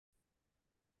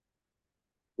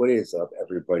What is up,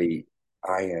 everybody?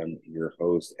 I am your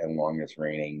host and longest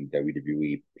reigning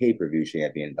WWE pay-per-view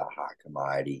champion, the hot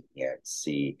commodity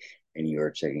ENC, and you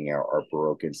are checking out our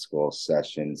Broken Skull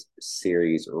Sessions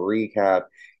series recap.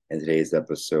 And today's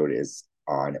episode is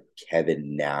on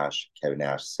Kevin Nash. Kevin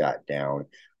Nash sat down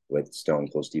with Stone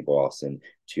Cold Steve Austin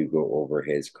to go over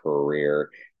his career.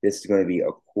 This is going to be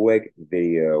a quick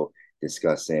video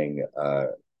discussing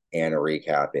and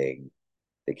recapping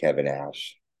the Kevin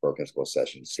Nash Broken Skull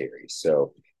Session series.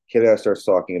 So Kevin Nash starts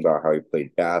talking about how he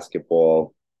played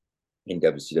basketball in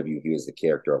WCW. He was the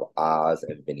character of Oz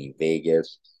and Vinny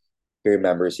Vegas. He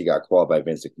remembers he got called by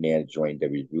Vince McMahon to join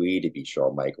WWE to be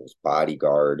Shawn Michaels'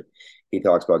 bodyguard. He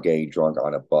talks about getting drunk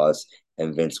on a bus,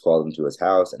 and Vince called him to his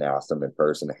house and asked him in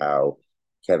person how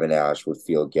Kevin Nash would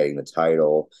feel getting the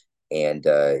title. And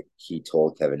he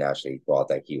told Kevin Nash that he thought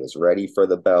that he was ready for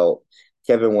the belt.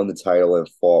 Kevin won the title and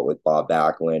fought with Bob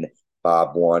Backlund.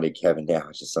 Bob wanted Kevin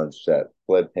Nash to sunset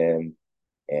flip him,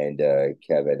 and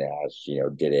Kevin Nash,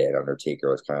 did it. And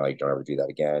Undertaker was kind of like, "Don't ever do that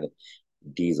again."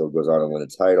 Diesel goes on to win the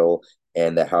title,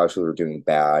 and the house shows were doing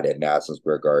bad, and Madison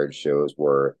Square Garden shows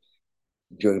were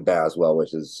doing bad as well,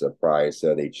 which is a surprise.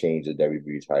 So they changed the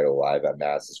WWE title live at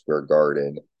Madison Square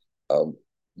Garden.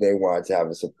 They wanted to have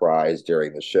a surprise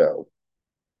during the show.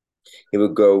 He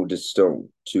would go to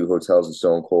hotels in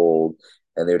Stone Cold,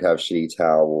 and they would have shitty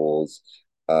towels.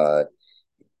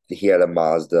 He had a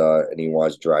Mazda, and he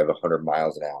wanted to drive 100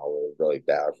 miles an hour. It was really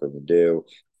bad for him to do.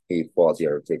 He fought the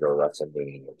Undertaker at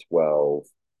WrestleMania 12,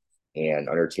 and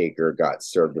Undertaker got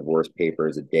served divorce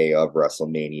papers a day of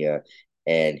WrestleMania,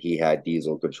 and he had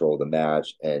Diesel control the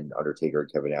match, and Undertaker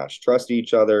and Kevin Nash trusted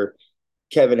each other.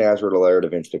 Kevin Nash wrote a letter to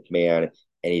Vince McMahon,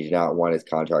 and he did not want his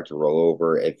contract to roll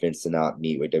over. If Vince did not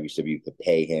meet with WCW to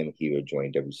pay him, he would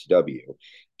join WCW.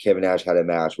 Kevin Nash had a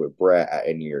match with Brett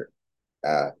in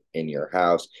your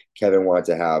house. Kevin wanted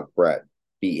to have Brett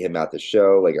beat him at the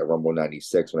show, like at Rumble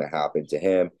 96 when it happened to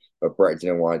him, but Brett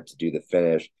didn't want to do the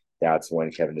finish. That's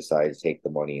when Kevin decided to take the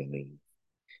money and leave.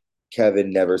 Kevin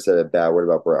never said a bad word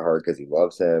about Bret Hart because he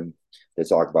loves him. They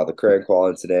talk about the current call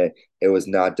incident. It was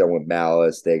not done with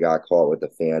malice. They got caught with the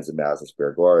fans in Madison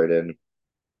Square Garden.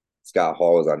 Scott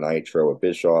Hall was on Nitro with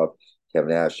Bischoff. Kevin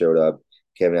Nash showed up.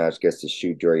 Kevin Nash gets to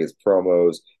shoot during his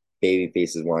promos. Baby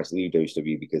faces wanted to leave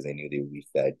WWE because they knew they would be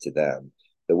fed to them.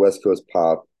 The West Coast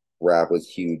pop rap was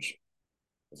huge.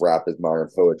 Rap is modern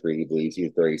poetry. He believes he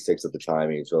was 36 at the time.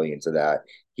 And he was really into that.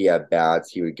 He had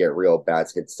bats. He would get real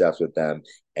bats, hit steps with them,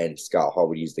 and Scott Hall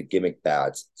would use the gimmick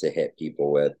bats to hit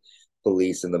people with.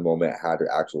 Police in the moment had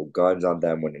actual guns on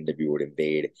them when NW would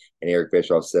invade, and Eric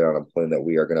Bischoff said on a plane that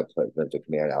we are going to put Vince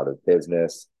McMahon out of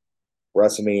business.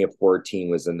 WrestleMania 14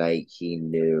 was the night he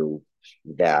knew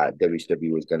that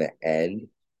WCW was going to end.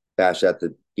 Bash at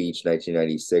the Beach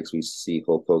 1996, we see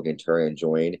Hulk Hogan turn and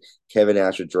join. Kevin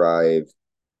Nash would drive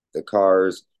the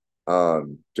cars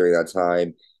during that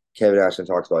time. Kevin Ashton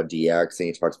talks about DX, and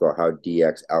he talks about how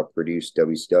DX outproduced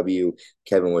WCW.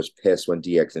 Kevin was pissed when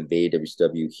DX invaded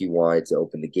WCW. He wanted to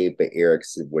open the gate, but Eric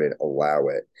wouldn't allow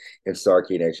it. In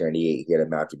Starrcade 1998, he had a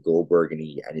match with Goldberg, and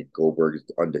he ended Goldberg's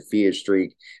undefeated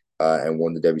streak and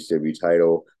won the WCW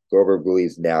title. Goldberg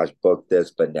believes Nash booked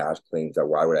this, but Nash claims that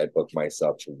why would I book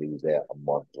myself to lose it a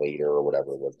month later or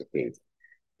whatever was the case.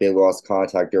 They lost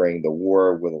contact during the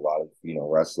war with a lot of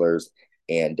wrestlers,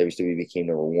 and WCW became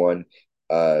number one.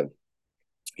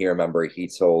 He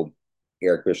told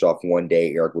Eric Bischoff one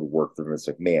day Eric would work for Vince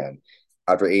McMahon.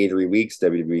 After 83 weeks,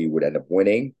 WWE would end up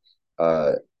winning.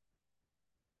 Kevin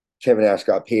Nash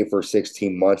got paid for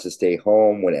 16 months to stay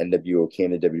home. When NWO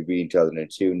came to WWE in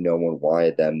 2002, no one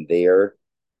wanted them there.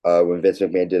 When Vince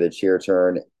McMahon did the chair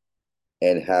turn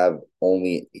and have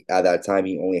only at that time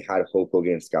he only had Hulk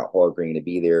Hogan and Scott Hall agreeing to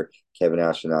be there. Kevin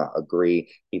Nash did not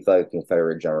agree. He felt like a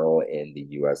Confederate general in the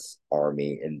U.S.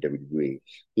 Army in WWE.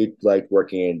 He liked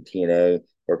working in TNA,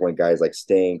 working with guys like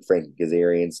Sting, Frankie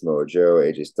Kazarian, Samoa Joe,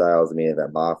 AJ Styles, the main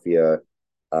event Mafia.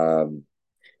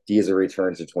 Diesel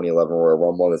returns to 2011 Royal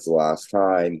Rumble. That's the last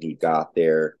time he got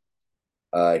there.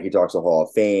 He talks to Hall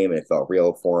of Fame, and it felt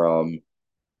real for him.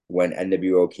 When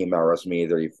NWO came out WrestleMania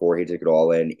 34, he took it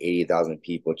all in. 80,000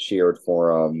 people cheered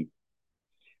for him.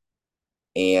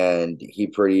 And he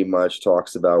pretty much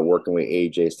talks about working with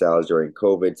AJ Styles during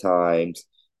COVID times.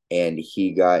 And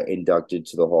he got inducted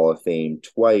to the Hall of Fame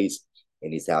twice.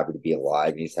 And he's happy to be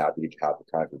alive. And he's happy to have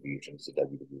the contributions to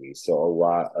WWE. So a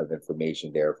lot of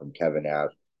information there from Kevin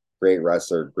Nash. Great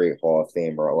wrestler, great Hall of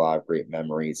Famer, a lot of great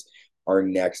memories. Our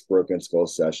next Broken Skull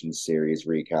Session series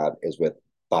recap is with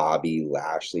Bobby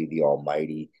Lashley, the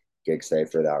Almighty. Get excited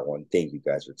for that one. Thank you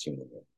guys for tuning in.